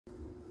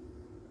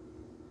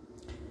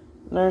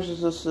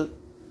narcissistic,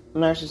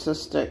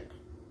 narcissistic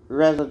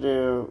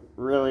residue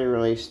really,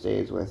 really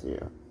stays with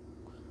you.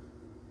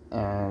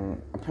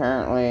 And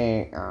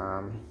apparently,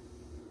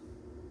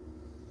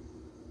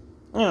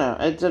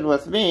 it did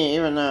with me,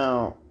 even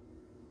though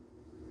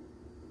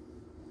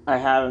I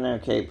had an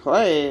okay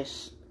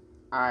place.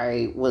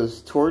 I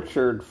was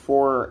tortured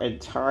 4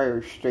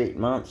 entire straight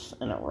months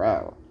in a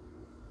row.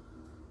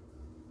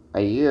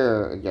 Over a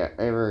year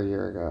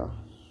ago.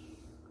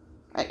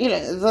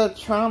 The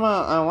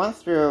trauma I went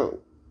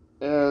through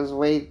is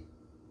way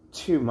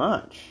too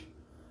much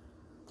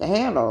to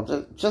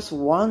handle. Just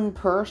one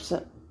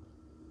person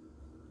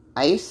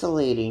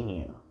isolating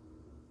you.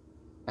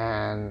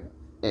 And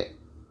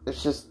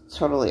it's just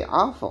totally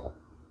awful.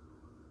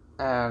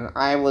 And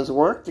I was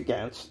worked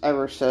against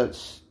ever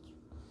since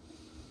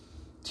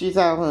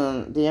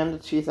the end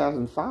of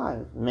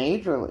 2005,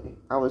 majorly.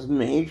 I was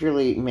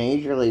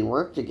majorly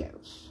worked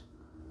against.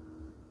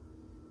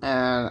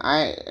 And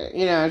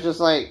it's just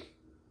like,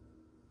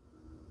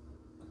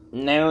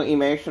 no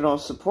emotional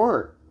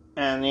support.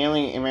 And the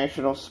only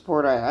emotional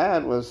support I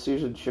had was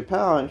Susan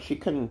Chappelle, and she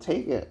couldn't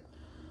take it.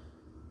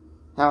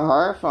 How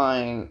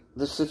horrifying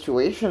the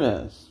situation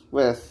is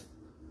with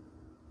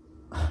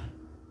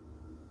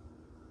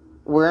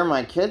where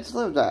my kids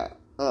lived at.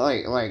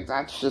 Like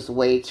that's just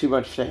way too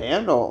much to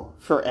handle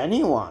for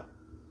anyone.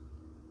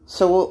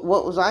 So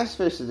what was I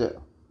supposed to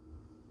do?